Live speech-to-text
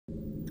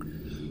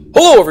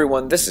Hello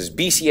everyone, this is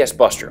BCS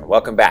Buster, and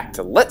welcome back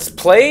to Let's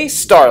Play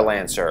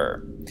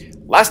Starlancer.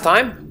 Last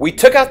time, we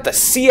took out the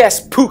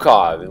CS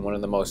Pukov in one of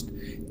the most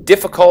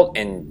difficult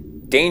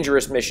and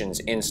dangerous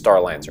missions in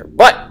Starlancer,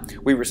 but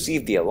we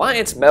received the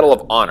Alliance Medal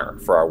of Honor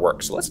for our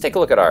work. So let's take a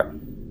look at our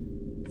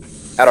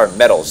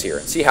medals here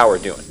and see how we're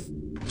doing.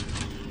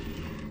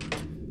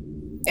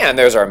 And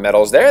there's our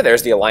medals there.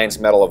 There's the Alliance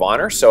Medal of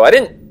Honor. So I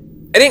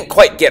didn't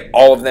quite get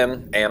all of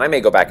them, and I may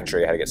go back and show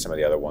you how to get some of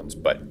the other ones,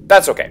 but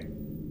that's okay.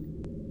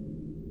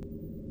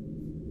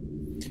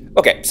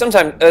 Okay,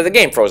 sometimes the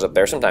game froze up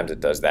there. Sometimes it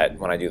does that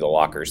when I do the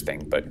lockers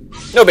thing, but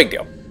no big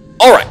deal.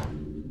 All right.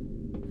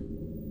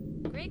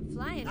 Great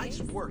flying, nice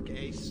work,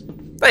 Ace.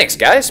 Thanks,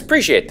 guys.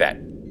 Appreciate that.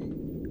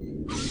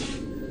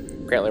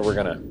 Apparently, we're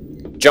gonna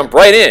jump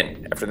right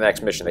in after the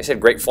next mission. They said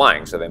great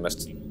flying, so they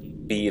must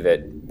be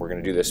that we're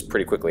gonna do this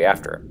pretty quickly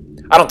after.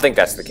 I don't think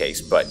that's the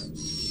case, but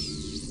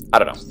I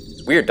don't know.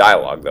 It's weird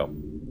dialogue, though.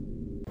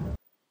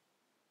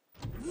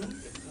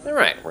 All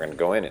right, we're gonna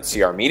go in and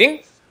see our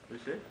meeting.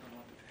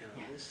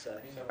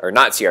 Or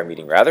not see our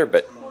meeting, rather,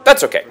 but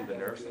that's okay.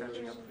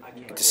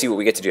 Get to see what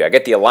we get to do. I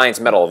get the Alliance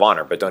Medal of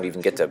Honor, but don't even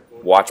get to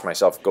watch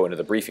myself go into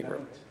the briefing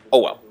room. Oh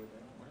well.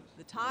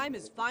 The time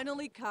has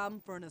finally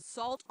come for an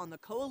assault on the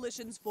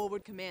Coalition's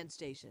forward command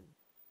station.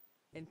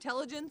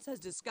 Intelligence has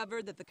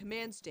discovered that the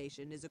command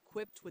station is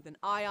equipped with an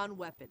ion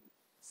weapon,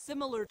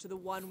 similar to the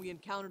one we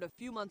encountered a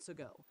few months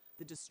ago,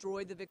 the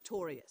Destroy the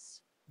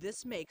Victorious.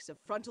 This makes a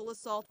frontal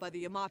assault by the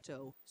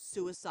Yamato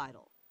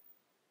suicidal.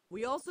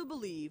 We also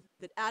believe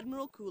that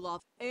Admiral Kulov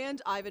and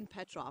Ivan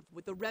Petrov,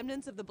 with the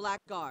remnants of the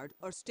Black Guard,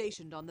 are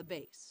stationed on the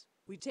base.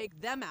 We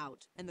take them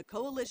out, and the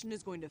Coalition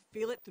is going to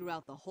feel it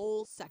throughout the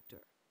whole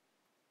sector.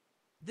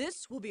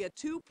 This will be a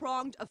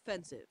two-pronged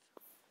offensive.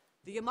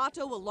 The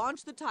Yamato will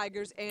launch the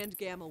Tigers and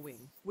Gamma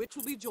Wing, which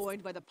will be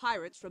joined by the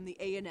pirates from the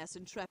ANS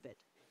Intrepid.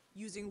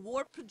 Using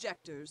warp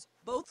projectors,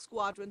 both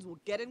squadrons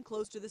will get in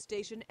close to the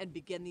station and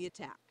begin the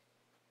attack.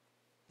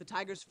 The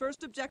Tigers'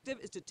 first objective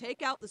is to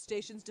take out the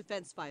station's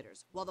defense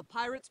fighters, while the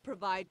pirates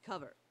provide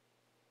cover.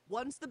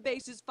 Once the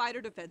base's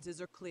fighter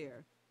defenses are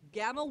clear,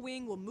 Gamma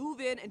Wing will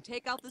move in and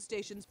take out the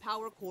station's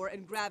power core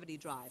and gravity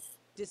drive,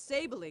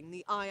 disabling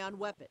the ion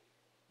weapon.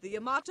 The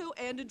Yamato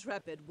and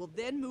Intrepid will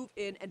then move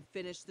in and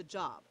finish the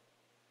job.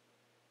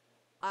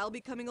 I'll be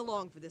coming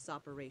along for this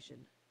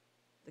operation.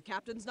 The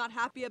captain's not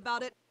happy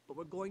about it, but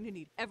we're going to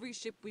need every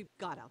ship we've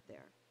got out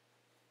there.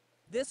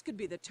 This could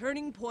be the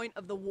turning point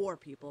of the war,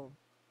 people.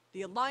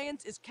 The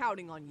Alliance is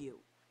counting on you.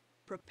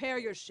 Prepare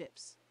your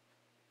ships.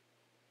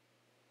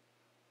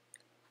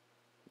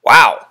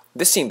 Wow,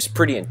 this seems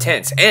pretty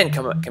intense, and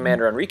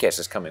Commander Enriquez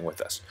is coming with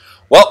us.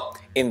 Well,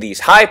 in these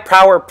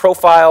high-power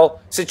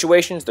profile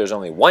situations, there's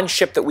only one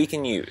ship that we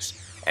can use,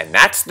 and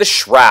that's the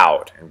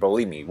Shroud. And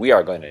believe me, we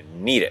are going to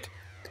need it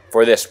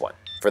for this one,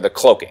 for the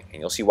cloaking,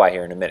 and you'll see why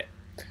here in a minute.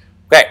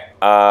 Okay,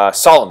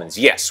 Solomons.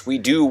 Yes, we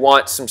do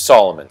want some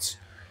Solomons.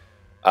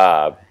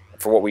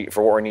 For what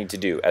we need to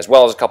do, as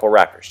well as a couple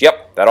Raptors.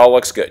 Yep, that all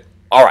looks good.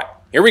 All right,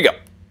 here we go.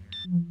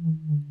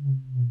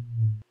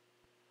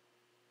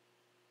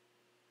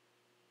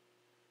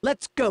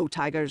 Let's go,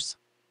 Tigers.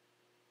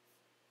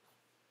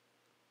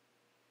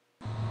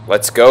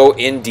 Let's go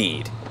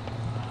indeed.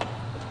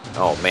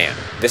 Oh man,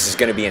 this is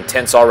going to be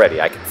intense already.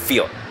 I can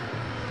feel it.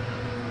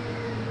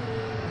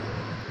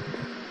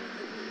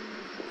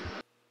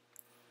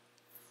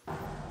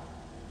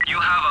 You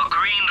have a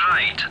green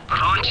light.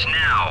 Launch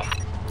now.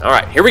 All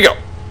right, here we go.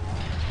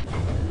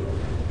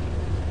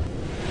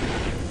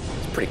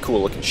 It's a pretty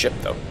cool looking ship,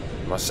 though,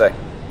 I must say.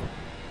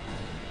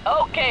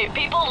 Okay,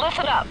 people,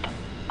 listen up.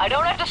 I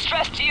don't have to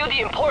stress to you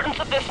the importance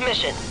of this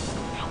mission.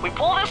 We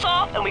pull this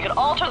off, and we can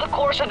alter the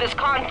course of this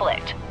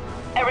conflict.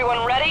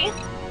 Everyone ready?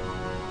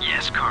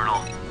 Yes,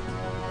 Colonel.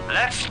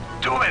 Let's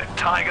do it,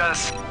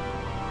 Tigers.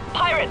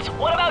 Pirates,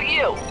 what about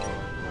you?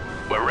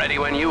 We're ready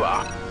when you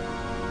are.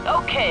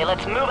 Okay,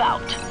 let's move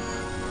out.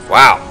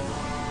 Wow.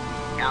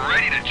 We're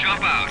ready to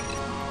jump out.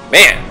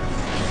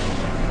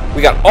 Man,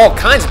 we got all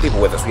kinds of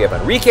people with us. We have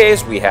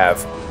Enriquez, we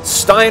have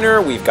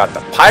Steiner, we've got the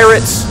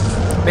pirates.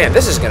 Man,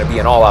 this is going to be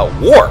an all-out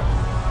war.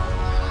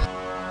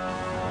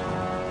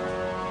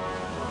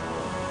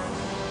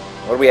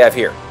 What do we have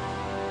here?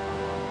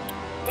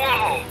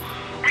 Whoa!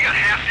 We got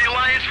half the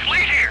Alliance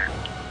fleet here.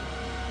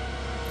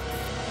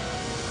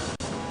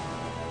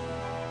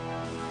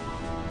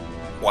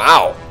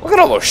 Wow, look at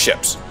all those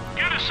ships.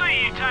 Good to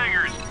see you,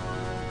 Tigers.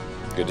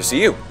 Good to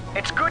see you.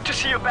 It's good to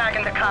see you back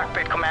in the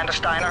cockpit, Commander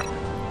Steiner.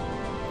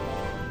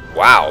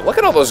 Wow, look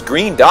at all those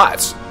green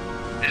dots.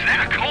 Is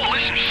that a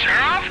Coalition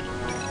sheriff?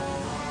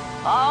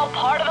 All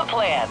part of the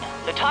plan.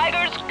 The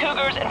Tigers,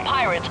 Cougars, and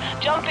Pirates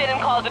jump in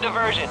and cause a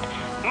diversion.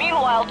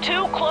 Meanwhile,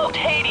 two cloaked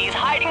Hades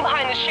hiding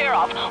behind the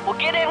Sheriff will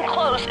get in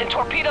close and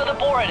torpedo the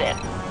Borodin.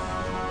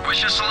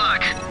 Wish us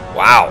luck.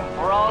 Wow.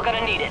 We're all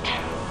gonna need it.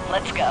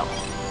 Let's go.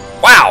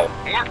 Wow.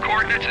 Warp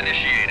coordinates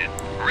initiated.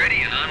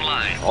 Ready and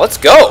online. Well, let's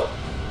go.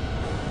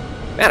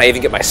 Man, I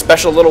even get my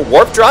special little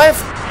warp drive?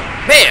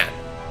 Man!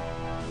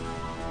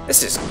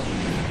 This is...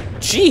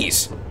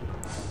 Jeez.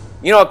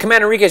 You know,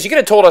 Commander Enriquez, you could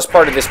have told us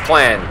part of this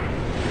plan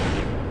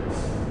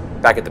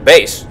back at the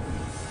base.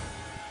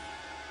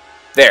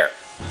 There.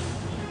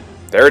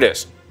 There it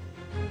is.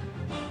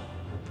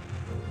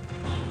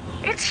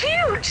 It's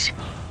huge!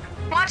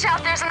 Watch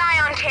out, there's an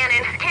ion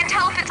cannon. Can't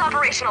tell if it's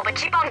operational, but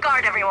keep on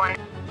guard, everyone.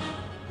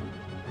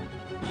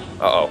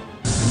 Uh-oh.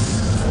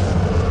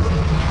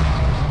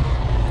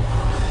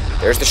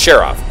 There's the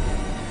Sheriff.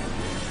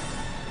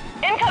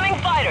 Incoming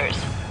fighters.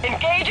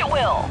 Engage at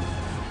will.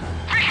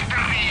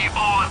 Victory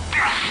or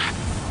death.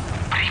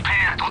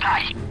 Prepare to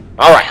die.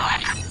 Alright.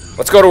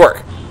 Let's go to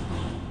work.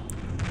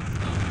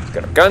 Let's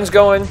get our guns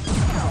going.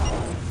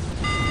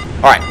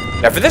 Alright.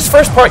 Now for this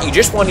first part, you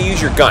just want to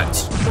use your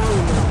guns.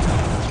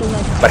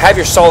 But have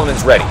your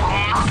Sullivans ready.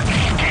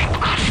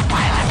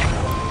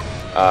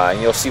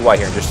 And you'll see why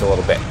here in just a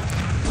little bit.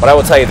 But I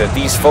will tell you that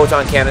these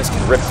photon cannons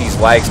can rip these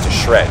lags to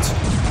shreds.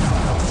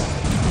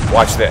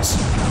 Watch this.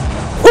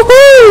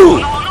 Woohoo!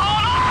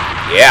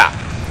 Yeah.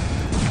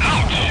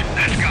 Ouch!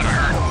 That's gotta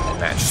hurt.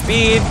 Match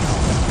speed.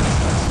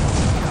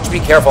 Just be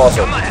careful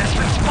also. Gamma has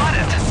been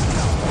spotted.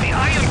 The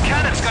ion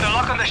cannon's got a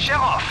lock on the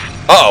Sheriff.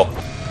 Uh-oh.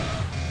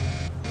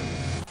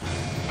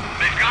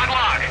 They've got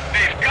lock.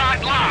 They've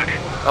got lock.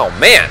 Oh,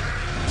 man.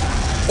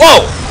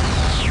 Whoa!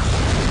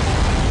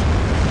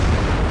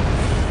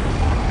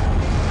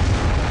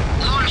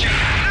 Launch it.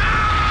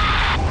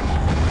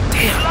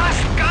 Damn.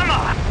 Lost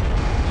Gamma.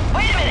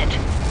 Wait a minute.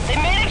 They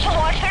managed to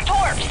launch their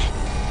torps.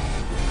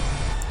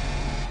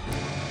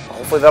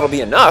 Hopefully that'll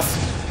be enough.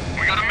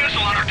 We got a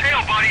missile on our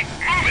tail, buddy.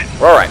 Move it.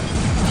 We're alright.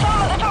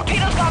 Some of the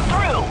torpedoes got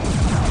through.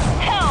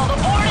 Hell, the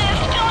board is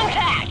still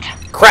intact.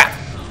 Crap.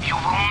 You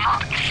will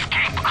not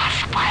escape us,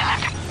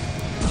 pilot.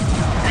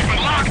 We've been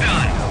locked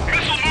on.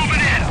 Missile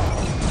moving in.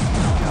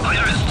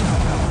 Pirates,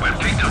 we've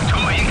picked up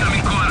 2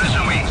 incoming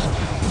coalition wings.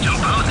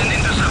 Jump out and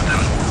intercept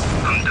them.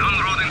 I'm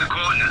downloading the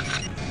coordinates.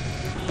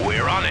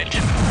 We're on it.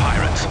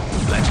 Pirates,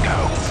 let's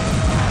go.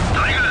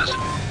 Tigers,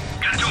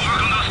 get to work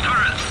on those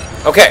turrets.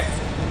 Okay.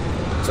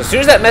 So as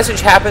soon as that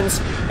message happens,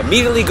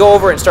 immediately go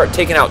over and start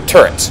taking out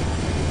turrets.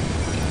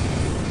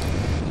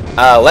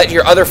 Let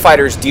your other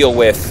fighters deal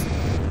with,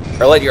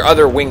 or let your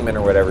other wingmen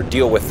or whatever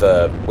deal with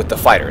the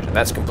fighters, and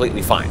that's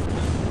completely fine.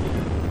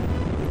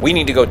 We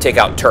need to go take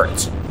out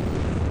turrets.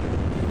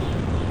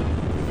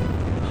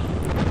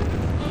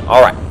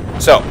 All right.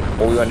 So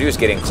what we want to do is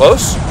get in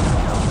close,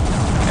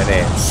 and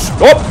then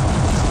stop.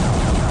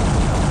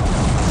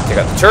 Take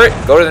out the turret.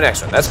 Go to the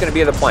next one. That's going to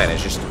be the plan.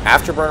 It's just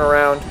afterburn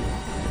around.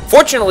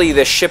 Fortunately,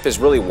 this ship is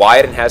really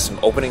wide and has some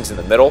openings in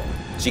the middle,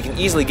 so you can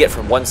easily get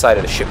from one side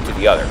of the ship to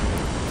the other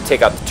to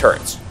take out the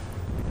turrets.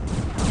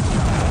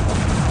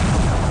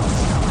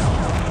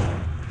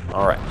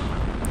 Alright.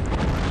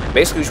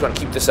 Basically, we just want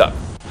to keep this up.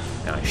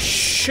 Now, I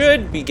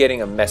should be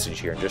getting a message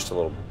here in just a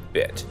little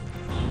bit.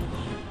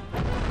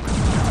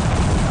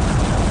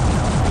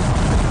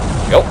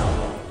 Go.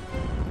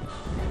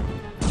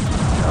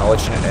 I'll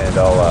let you know, and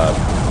I'll,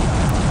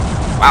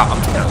 wow,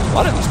 I'm taking out a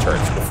lot of these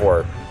turrets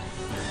before...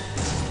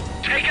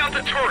 Take out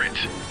the turret.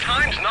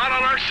 Time's not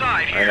on our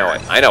side here. I know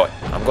it. I know it.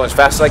 I'm going as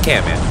fast as I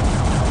can, man.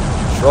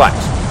 Just relax.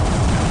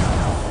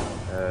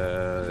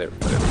 There we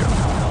go.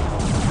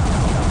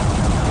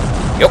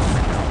 Yep.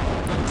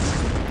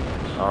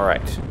 All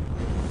right.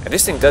 And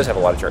this thing does have a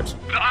lot of turrets.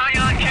 The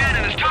ion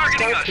cannon is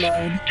targeting us. Get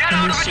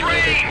out of its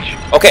range.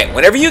 Okay,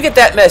 whenever you get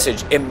that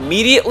message,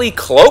 immediately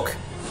cloak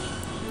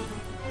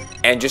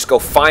and just go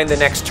find the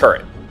next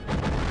turret.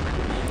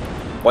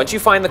 Once you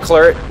find the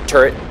turret,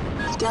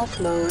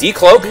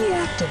 decloak,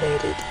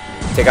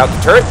 take out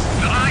the turret,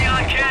 The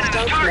ion cannon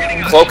is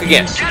targeting us. cloak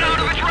again. Get out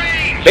of its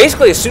range.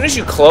 Basically, as soon as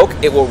you cloak,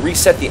 it will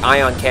reset the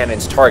ion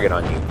cannon's target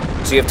on you.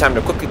 So you have time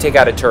to quickly take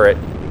out a turret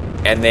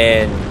and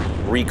then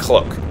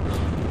re-cloak.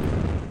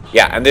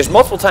 Yeah, and there's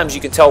multiple times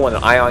you can tell when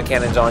an ion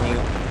cannon's on you.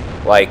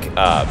 Like,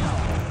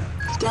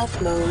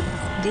 Stealth mode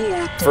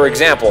deactivated. for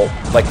example,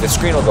 like the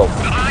screen will go, The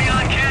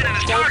ion cannon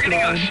is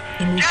targeting us.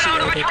 Get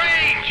out of its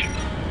range.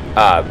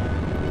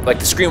 like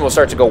the screen will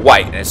start to go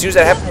white. And as soon as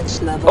that happens,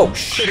 Damage level oh,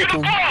 shit.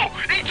 critical. Oh,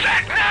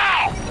 eject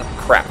now.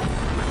 Crap.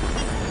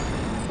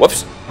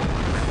 Whoops.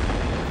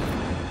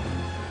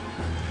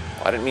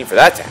 Well, I didn't mean for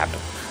that to happen.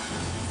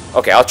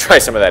 Okay, I'll try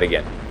some of that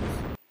again.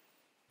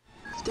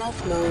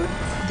 Stealth mode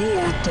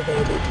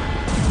deactivated.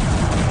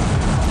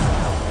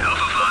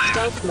 Alpha 5.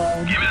 Stealth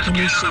mode Give us scan of the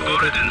initiated.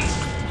 bulletin.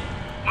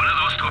 One of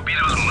those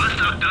torpedoes must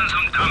have done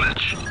some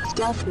damage.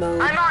 Stealth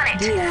mode I'm on it.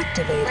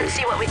 deactivated. Let's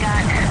see what we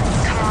got.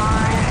 Come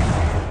on.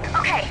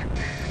 Okay.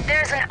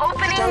 There's an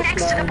opening Stealth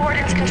next to the mode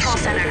Borden's control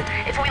center.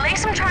 initiated. If we lay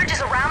some charges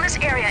around this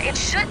area, it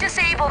should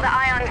disable the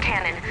ion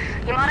cannon.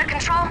 Yamada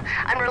Control,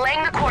 I'm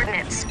relaying the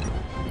coordinates.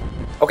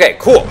 Okay,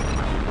 cool.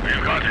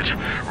 We've got it.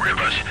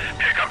 Rivers,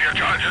 pick up your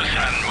charges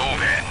and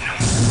move in.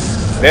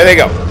 There they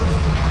go.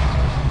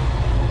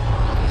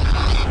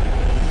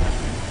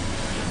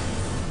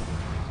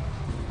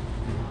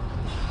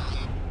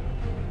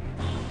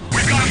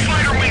 We've got a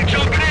fighter wing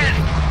jumping in.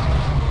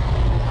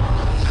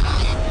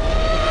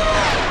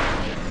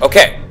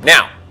 Okay,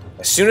 now,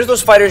 as soon as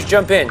those fighters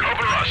jump in,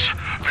 Cover us.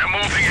 They're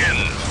moving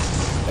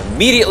in.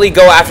 immediately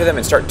go after them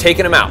and start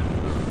taking them out.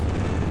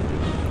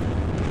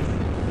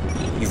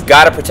 You've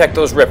got to protect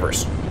those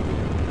Rippers.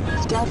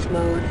 Stealth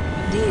mode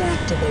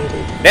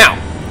deactivated. Now,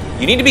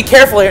 you need to be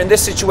careful here in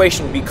this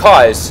situation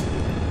because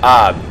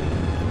the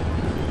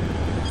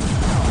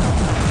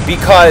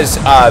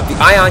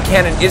ion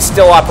cannon is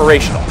still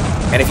operational.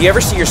 And if you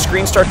ever see your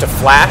screen start to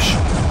flash,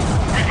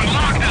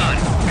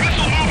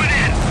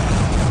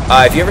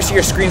 if you ever see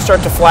your screen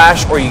start to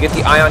flash or you get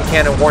the ion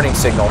cannon warning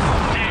signal,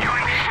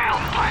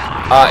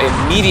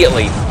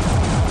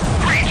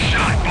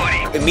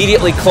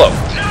 immediately cloak.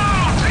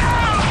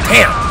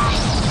 Damn!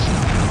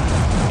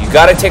 You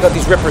gotta take out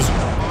these Rippers.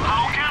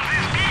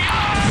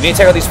 You need to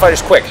take out these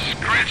fighters quick.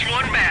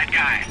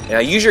 Now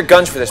use your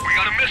guns for this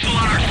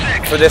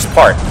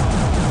part.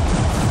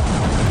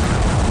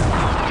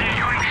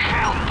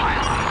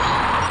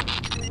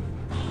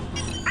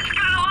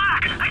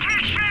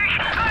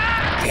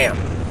 Damn.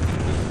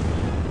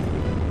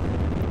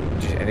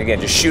 And again,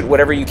 just shoot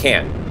whatever you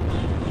can.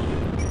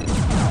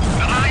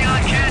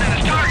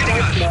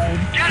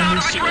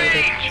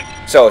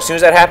 So as soon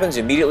as that happens,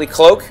 immediately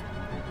cloak,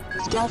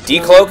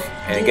 decloak,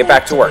 and get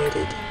back to work.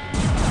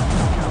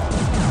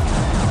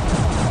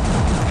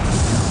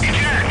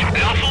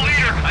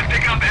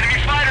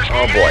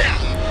 Oh boy.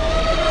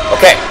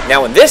 Okay,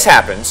 now when this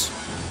happens,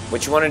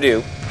 what you want to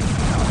do...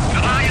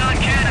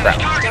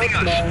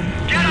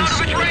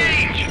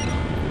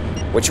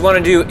 What you want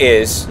to do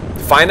is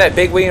find that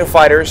big wing of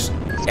fighters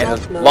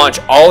and launch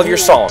all of your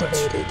Solomons.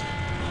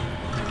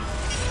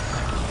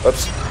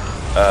 Oops.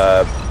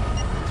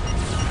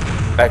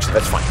 Actually,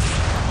 that's fine.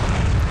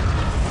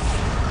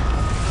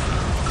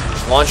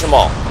 Just launch them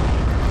all.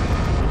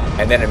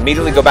 And then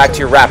immediately go back to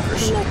your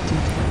Raptors.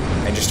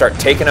 And just start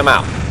taking them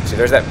out. See,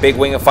 there's that big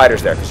wing of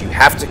fighters there, because you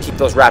have to keep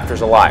those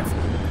Raptors alive.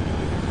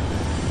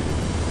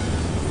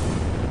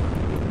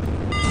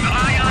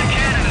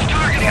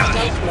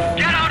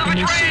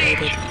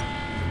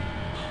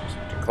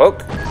 Cloak.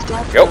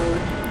 Go.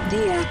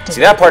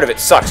 See, that part of it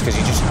sucks, because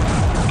you just...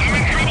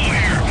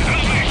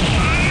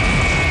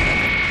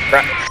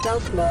 Crap.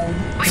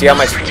 See how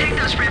much...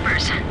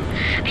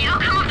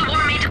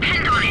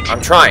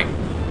 I'm trying.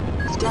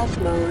 Stealth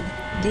mode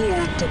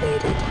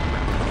deactivated.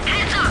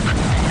 Heads up!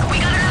 We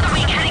got another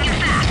week heading in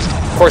fast.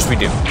 Of course we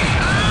do. The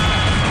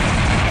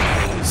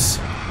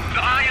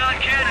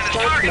ion cannon is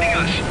targeting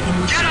us.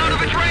 Get out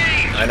of its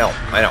range! I know.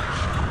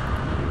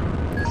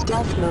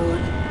 Stealth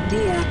mode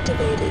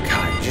deactivated.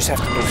 God, you just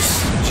have to move.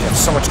 You have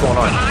so much going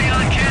on. The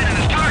ion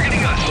cannon is targeting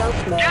us.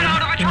 Stealth mode Get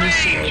out of its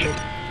range! initiated.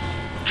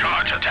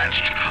 Charge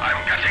attached.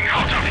 I'm getting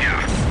out of here.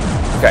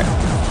 Okay.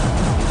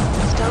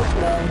 Stealth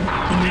mode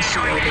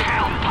initiated.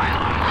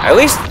 At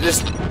least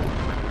this... Nice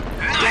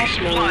Stealth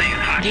mode flying,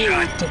 hotshot.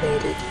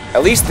 deactivated.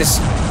 At least this...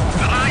 The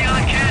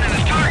ion cannon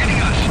is targeting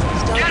us.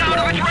 Get Stealth out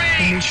of its mode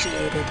range!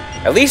 initiated.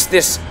 At least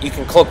this... You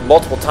can cloak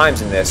multiple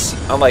times in this.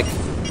 Unlike... Oh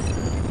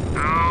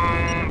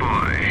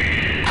boy.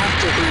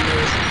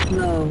 Activators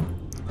low.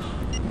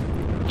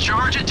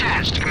 Charge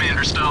attached,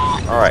 Commander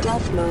Stahl. Alright.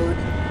 Stealth mode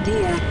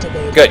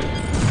deactivated. Good.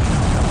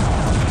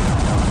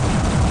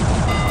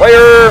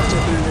 Fire!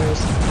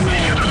 Afterburners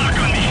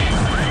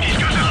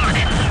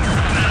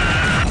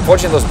low.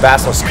 Fortunately, those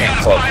basilisks can't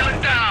cloak.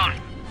 Pilot down.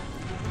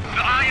 The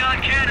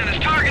ion cannon is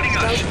targeting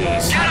us. Stealth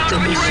mode Get out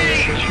of its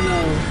range. activated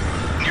low.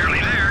 Nearly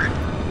there.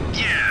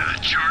 Yeah,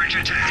 charge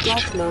attached.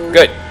 Stealth mode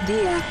Good.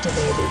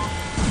 deactivated.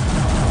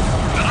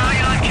 The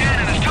ion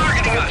cannon is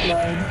targeting Stealth us.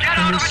 mode Get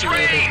out of its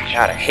initiated. range.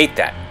 God, I hate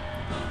that.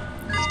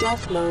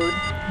 Stealth mode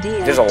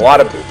deactivated. There's a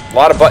lot of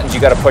buttons you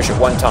got to push at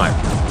one time.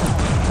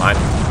 Come on.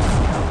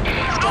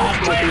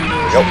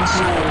 Afterburners Yep.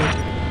 initiated.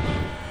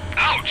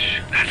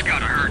 Ouch, that's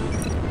gotta hurt.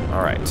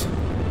 All right.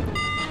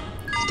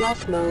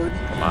 Stealth mode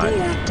Come on.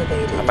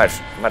 deactivated. I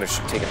might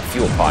have taken a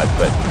fuel pod,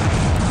 but...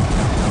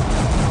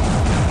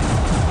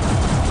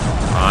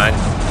 Come on.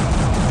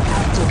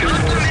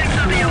 Afterburners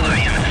low.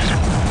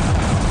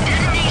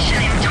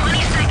 Detonation in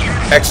 20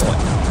 seconds. Excellent.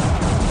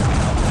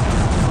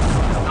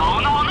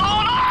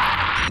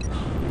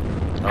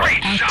 No.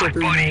 Great shot,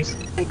 buddy.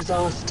 Afterburners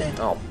exhausted.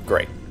 Oh,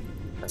 great.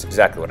 That's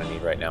exactly what I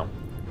need right now.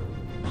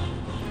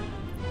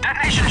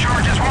 Detonation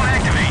charges won't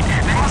activate.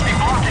 They must be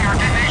blocking our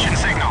detonation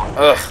signal.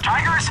 Ugh.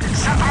 Tigers,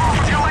 set them off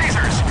with your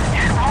lasers.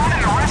 Hit one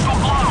and the rest will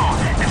blow.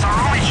 It's our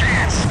only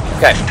chance.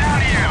 Okay. It's down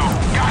to you.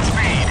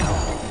 Godspeed.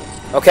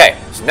 Okay,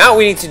 so now what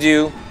we need to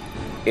do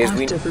is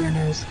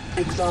Afterburners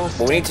exhausted.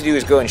 what we need to do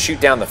is go and shoot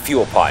down the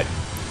fuel pod.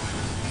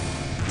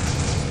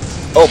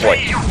 Oh boy.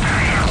 Hey, you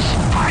badass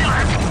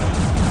pilot.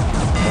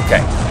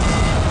 Okay.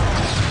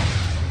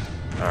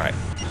 Alright.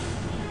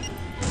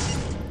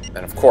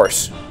 And of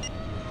course...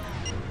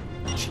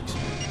 Jeez.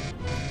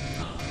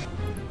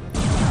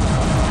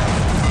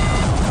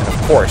 And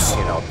of course,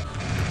 you know,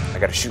 I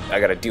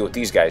gotta deal with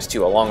these guys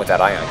too, along with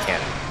that ion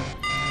cannon.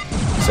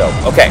 So,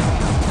 okay.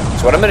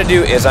 So what I'm gonna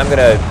do is I'm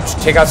gonna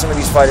take out some of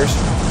these fighters.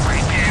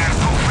 Right there.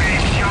 Go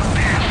finish your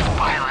best,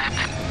 pilot.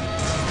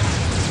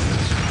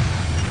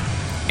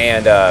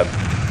 And, oh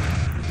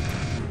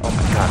my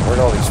god, where'd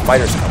all these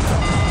fighters come from?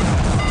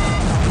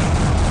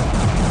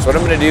 So what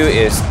I'm going to do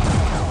is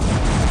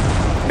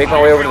make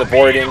my way over to the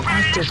boarding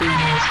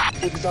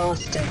Afterburners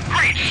exhausted.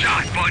 Great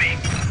shot, buddy.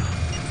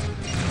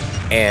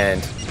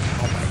 and...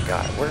 Oh my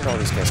god, where did all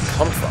these guys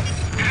come from?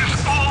 It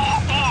is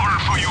all over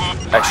for you.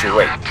 Actually,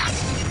 wait.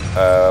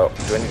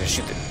 Do I need to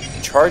shoot the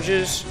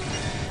charges?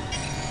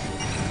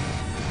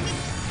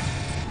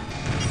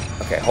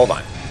 Okay, hold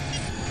on.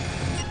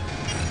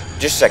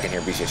 Just a second here,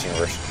 BCS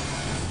Universe.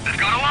 They've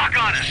got a lock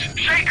on us.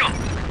 Shake them.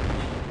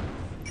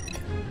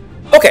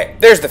 Okay,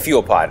 there's the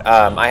fuel pod.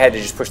 I had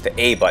to just push the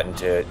A button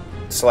to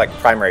select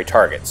primary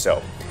target.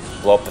 So,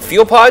 blow up the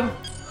fuel pod.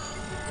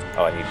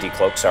 Oh, I need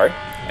decloak, sorry.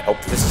 I hope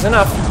this is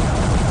enough.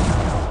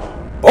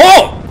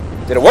 Boom!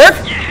 Did it work?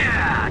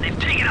 Yeah, they've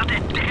taken out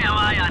that damn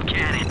ion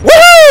cannon.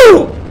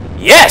 Woo!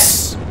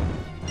 Yes!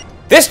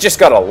 This just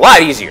got a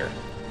lot easier.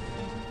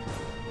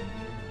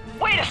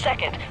 Wait a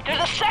second.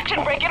 There's a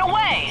section breaking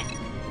away.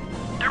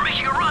 They're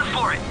making a run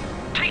for it.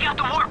 Take out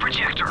the warp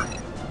projector.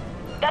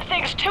 That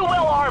thing's too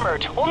well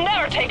armored. We'll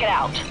never take it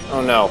out.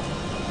 Oh no.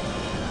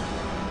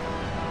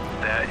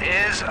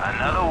 There is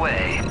another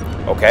way.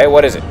 Okay,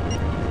 what is it?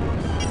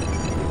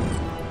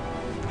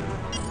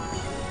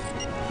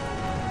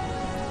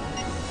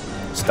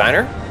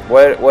 Steiner?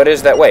 What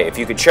is that way? If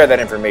you could share that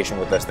information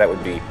with us, that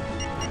would be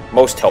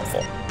most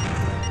helpful.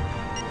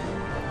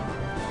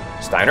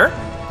 Steiner?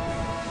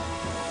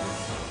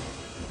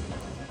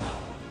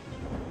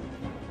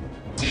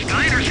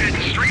 Steiner's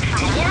heading straight for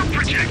the warp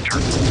projector.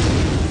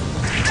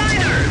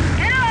 Steiner!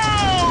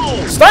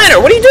 No!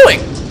 Steiner, what are you doing?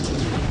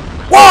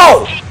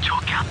 Whoa! He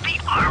took out the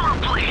armor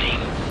plating.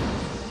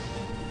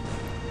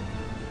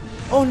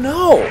 Oh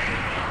no!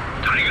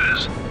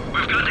 Tigers,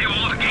 we've got the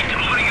old gate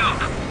loading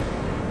up.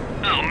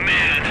 Oh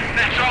man,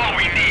 that's all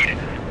we need.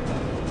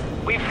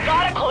 We've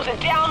got to close it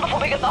down before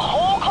we get the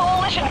whole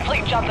coalition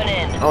fleet jumping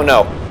in. Oh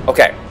no.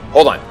 Okay,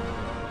 hold on.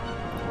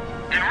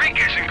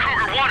 Enriquez and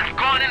Kruger 1 have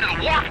gone into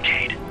the warp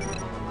gate.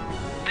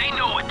 They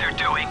know what they're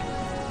doing.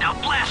 Now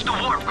blast the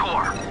warp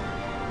core.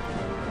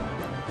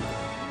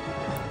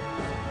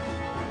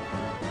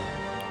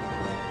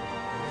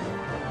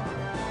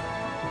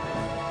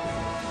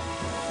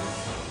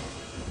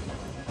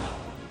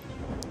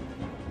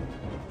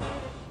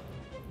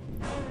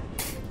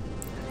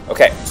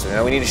 Okay, so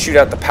now we need to shoot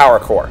out the power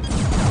core. So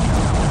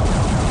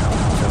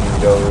we need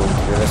to go to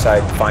the other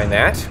side and find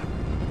that.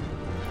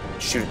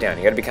 Shoot it down.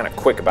 You gotta be kind of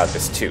quick about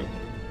this too.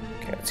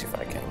 Okay, let's see if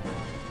I can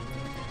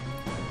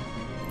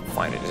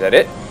find it. Is that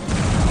it?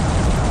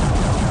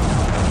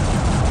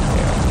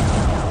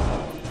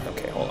 Yeah.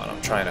 Okay, hold on.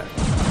 I'm trying to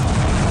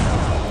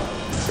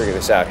figure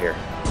this out here.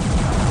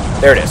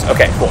 There it is.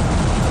 Okay, cool.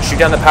 Shoot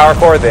down the power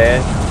core,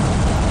 then...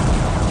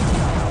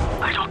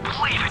 I don't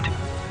believe it.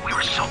 We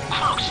were so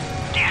close.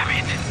 Damn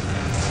it.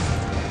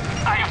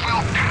 I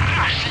will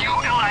crush you,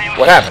 Alliance.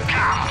 What happened?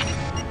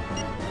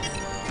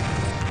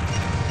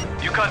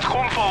 You got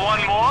room for one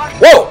more?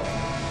 Whoa!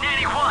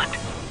 Nanny 1,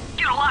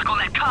 get a lock on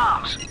that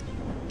comms.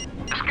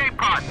 Escape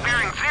pod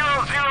bearing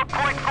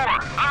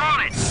 00.4. I'm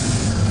on it.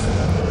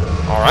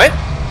 Alright.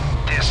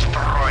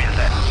 Destroy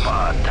that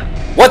pod.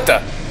 What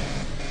the?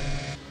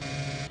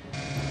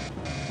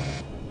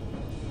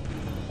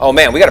 Oh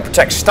man, we gotta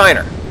protect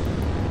Steiner.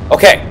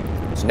 Okay,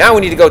 so now we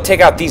need to go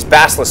take out these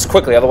basilisks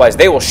quickly, otherwise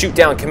they will shoot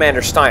down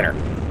Commander Steiner.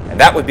 And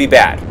that would be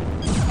bad.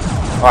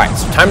 Alright,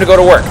 so time to go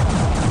to work.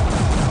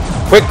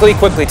 Quickly,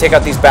 quickly take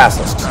out these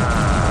basilisks.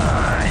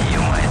 You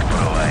might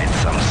provide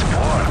some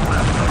support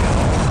after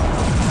all.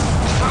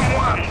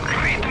 Someone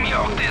rid me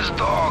of this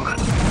dog.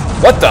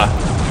 What the?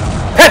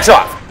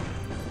 Petrov!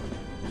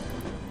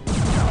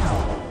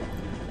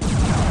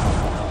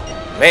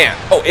 Man,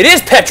 oh, it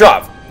is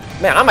Petrov!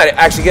 Man, I might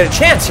actually get a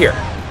chance here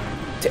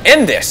to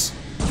end this.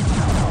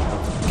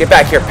 Get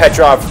back here,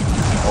 Petrov.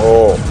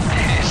 Oh.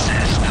 This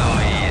is too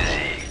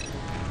easy.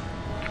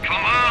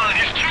 Come on,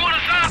 he's chewing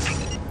us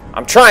up.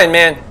 I'm trying,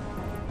 man.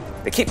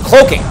 They keep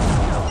cloaking.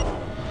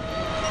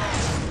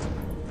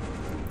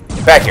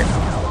 Get back here.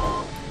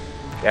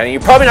 Yeah,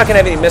 you're probably not going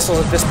to have any missiles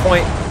at this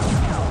point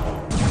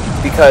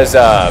because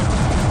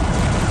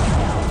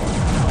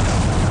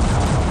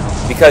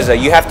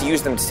you have to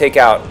use them to take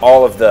out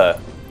all of the...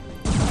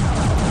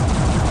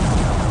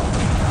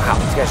 Wow,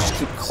 these guys just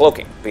keep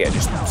cloaking. But yeah,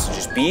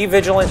 just be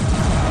vigilant,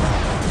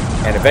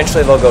 and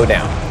eventually they'll go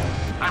down.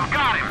 I've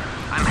got him.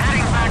 I'm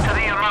heading back to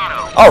the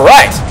Armado. All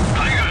right.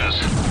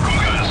 Tigers,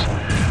 Cougars,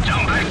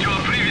 jump back to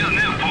our previous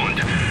nail point.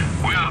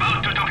 We're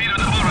about to torpedo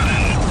the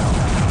Borodin.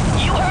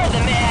 You heard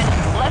the man.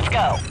 Let's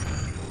go.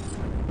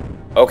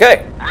 Okay.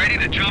 Ready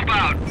to jump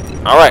out.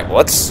 All right.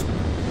 Let's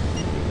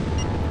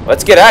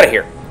get out of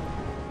here.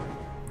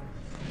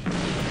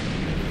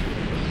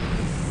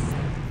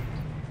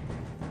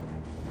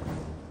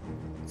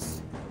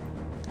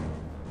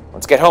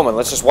 Let's get home and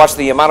let's just watch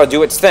the Yamato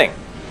do its thing.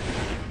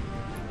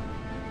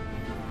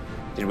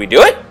 Did we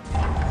do it?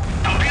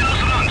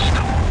 Torpedoes launched.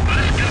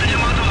 Let's get the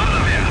Yamato out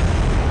of here.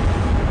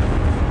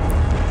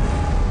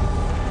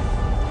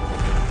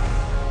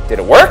 Did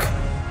it work?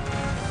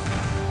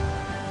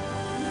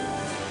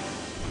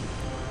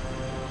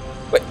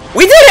 Wait,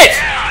 we did it!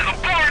 Yeah, the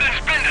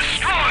Borodin's been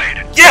destroyed.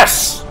 Yeah!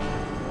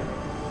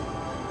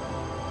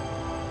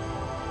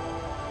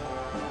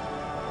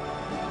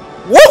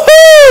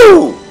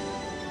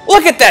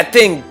 Look at that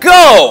thing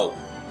go!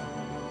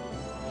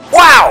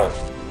 Wow!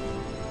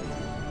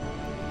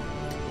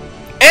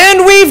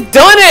 And we've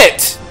done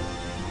it!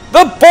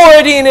 The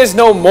Borodine is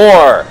no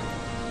more!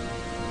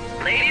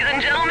 Ladies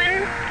and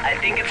gentlemen, I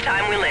think it's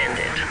time we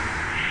landed.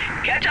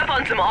 Catch up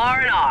on some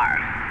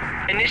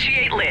R&R.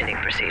 Initiate landing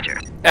procedure.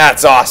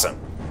 That's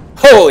awesome.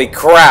 Holy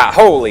crap,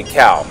 holy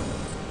cow.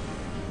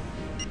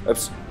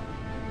 Oops.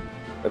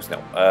 Oops,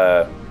 no.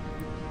 Well,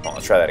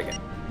 let's try that again.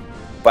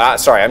 But,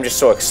 sorry, I'm just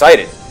so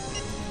excited.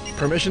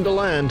 Permission to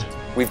land.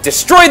 We've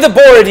destroyed the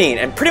Borodine,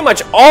 and pretty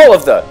much all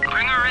of the...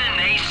 Bring her in,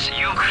 Ace.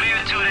 You clear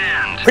to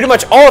land. Pretty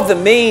much all of the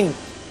main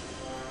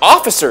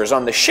officers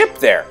on the ship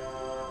there.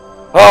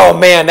 Oh,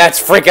 man,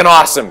 that's freaking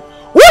awesome.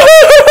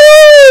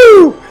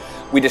 Woohoo!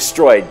 We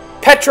destroyed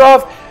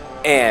Petrov,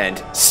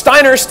 and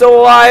Steiner's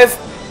still alive,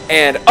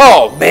 and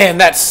oh, man,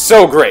 that's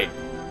so great.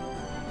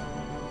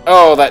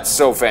 Oh, that's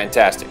so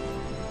fantastic.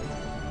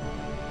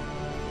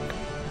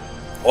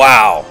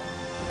 Wow,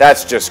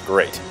 that's just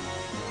great.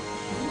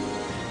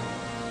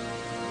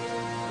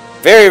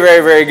 Very, very,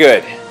 very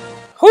good.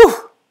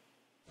 Whew.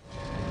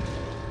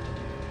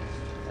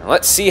 Now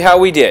let's see how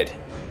we did.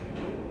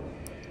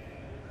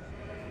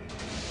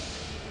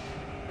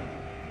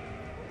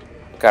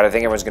 God, I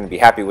think everyone's going to be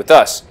happy with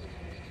us.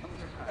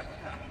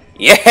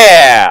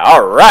 Yeah,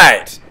 all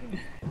right.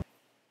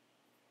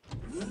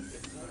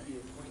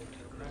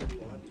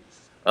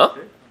 Huh?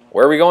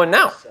 Where are we going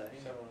now?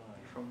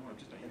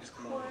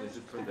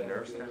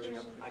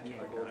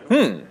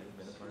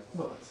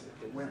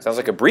 Sounds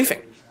like a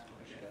briefing.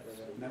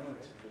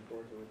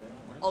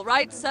 All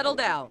right, settle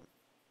down.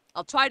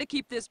 I'll try to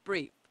keep this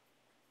brief.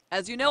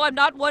 As you know, I'm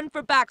not one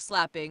for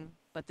backslapping,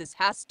 but this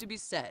has to be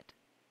said.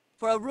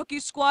 For a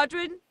rookie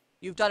squadron,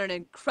 you've done an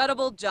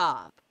incredible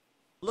job.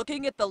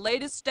 Looking at the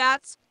latest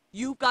stats,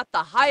 you've got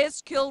the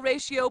highest kill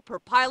ratio per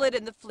pilot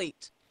in the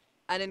fleet.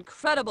 An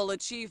incredible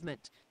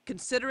achievement,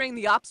 considering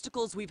the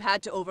obstacles we've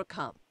had to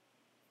overcome.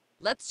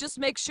 Let's just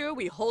make sure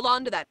we hold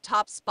on to that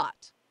top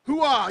spot.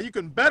 Hoo-ah! You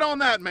can bet on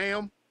that,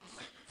 ma'am.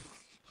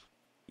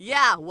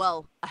 Yeah,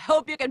 well, I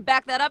hope you can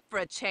back that up for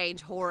a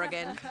change,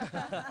 Horrigan.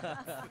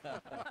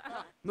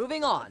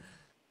 Moving on.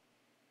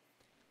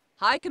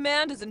 High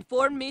Command has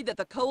informed me that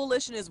the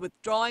Coalition is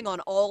withdrawing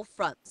on all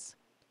fronts.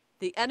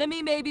 The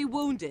enemy may be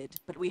wounded,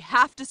 but we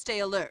have to stay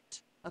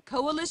alert. A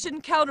Coalition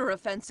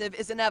counteroffensive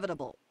is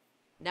inevitable.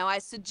 Now I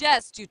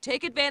suggest you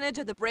take advantage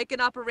of the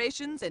break-in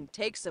operations and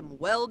take some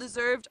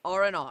well-deserved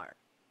R&R.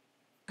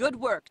 Good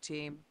work,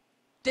 team.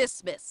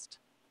 Dismissed.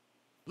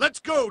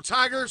 Let's go,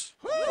 Tigers!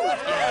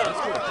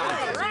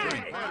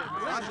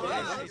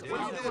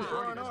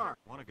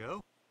 Want to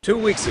go? 2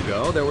 weeks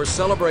ago, there were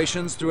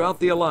celebrations throughout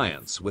the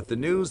Alliance with the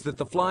news that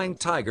the Flying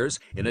Tigers,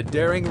 in a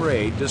daring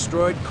raid,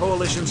 destroyed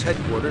Coalition's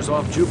headquarters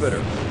off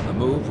Jupiter, a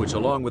move which,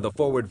 along with the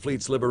forward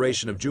fleet's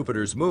liberation of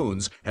Jupiter's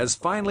moons, has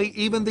finally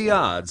evened the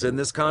odds in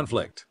this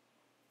conflict.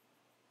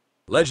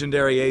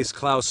 Legendary ace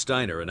Klaus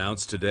Steiner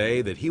announced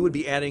today that he would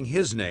be adding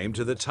his name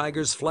to the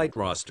Tigers' flight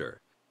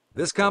roster.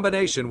 This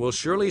combination will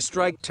surely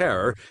strike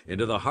terror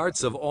into the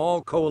hearts of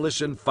all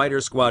Coalition fighter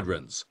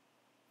squadrons.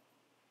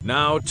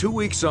 Now, 2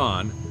 weeks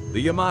on, the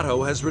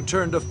Yamato has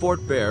returned to Fort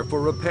Bear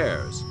for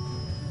repairs.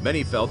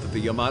 Many felt that the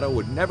Yamato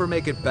would never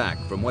make it back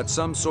from what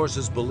some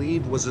sources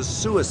believed was a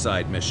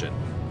suicide mission.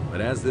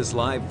 But as this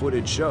live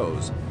footage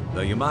shows,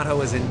 the Yamato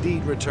has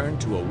indeed returned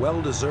to a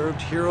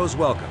well-deserved hero's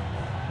welcome.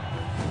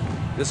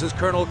 This is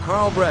Colonel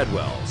Carl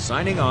Bradwell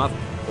signing off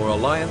for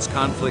Alliance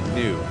Conflict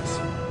News.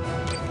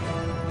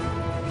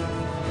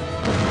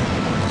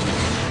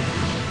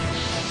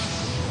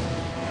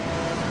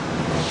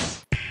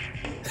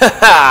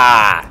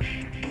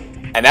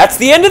 And that's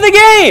the end of the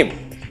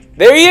game!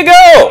 There you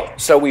go!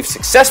 So we've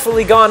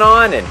successfully gone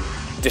on and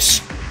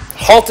just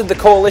halted the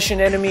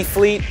Coalition enemy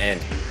fleet, and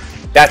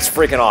that's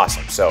freaking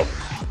awesome. So,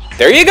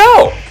 there you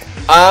go!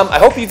 I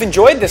hope you've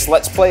enjoyed this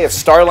Let's Play of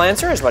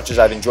Starlancer as much as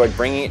I've enjoyed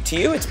bringing it to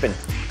you. It's been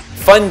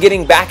fun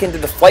getting back into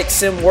the flight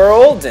sim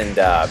world and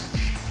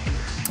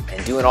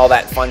doing all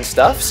that fun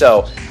stuff.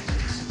 So,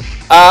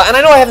 and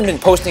I know I haven't been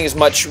posting as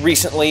much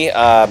recently.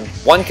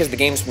 One, because the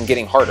game's been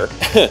getting harder.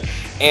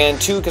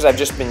 And two, because I've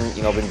just been,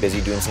 been busy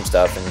doing some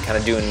stuff and kind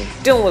of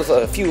dealing with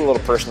a few little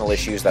personal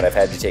issues that I've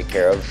had to take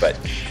care of. But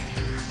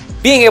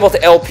being able to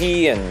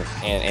LP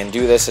and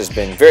do this has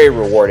been very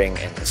rewarding,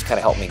 and it's kind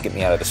of helped me get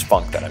me out of this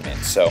funk that I'm in.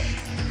 So,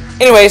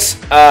 anyways,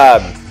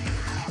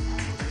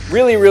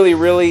 really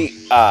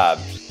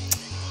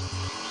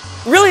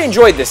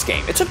enjoyed this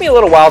game. It took me a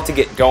little while to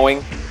get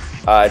going,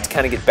 to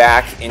kind of get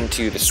back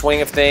into the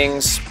swing of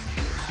things,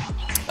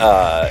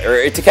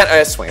 or to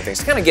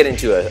kind of get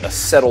into a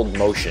settled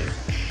motion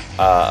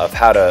of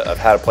how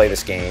to play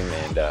this game,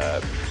 and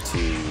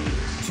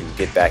to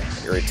get back,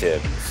 or to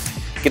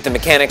get the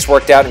mechanics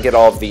worked out and get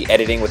all of the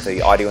editing with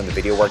the audio and the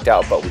video worked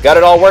out. But we got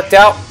it all worked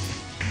out,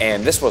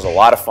 and this was a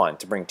lot of fun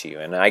to bring to you.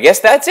 And I guess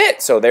that's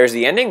it. So there's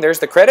the ending, there's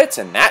the credits,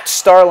 and that's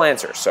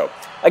Starlancer. So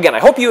again, I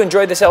hope you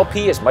enjoyed this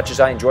LP as much as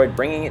I enjoyed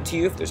bringing it to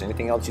you. If there's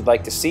anything else you'd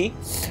like to see,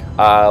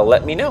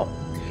 let me know.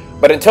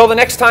 But until the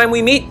next time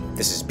we meet,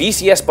 this is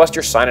BCS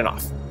Buster signing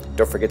off.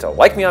 Don't forget to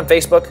like me on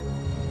Facebook,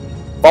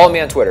 follow me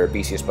on Twitter at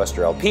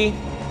BCSBusterLP,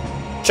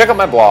 check out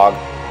my blog,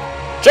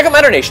 check out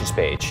my donations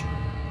page,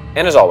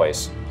 and as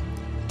always,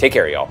 take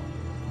care, y'all.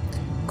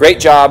 Great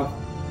job,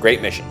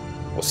 great mission.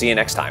 We'll see you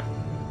next time.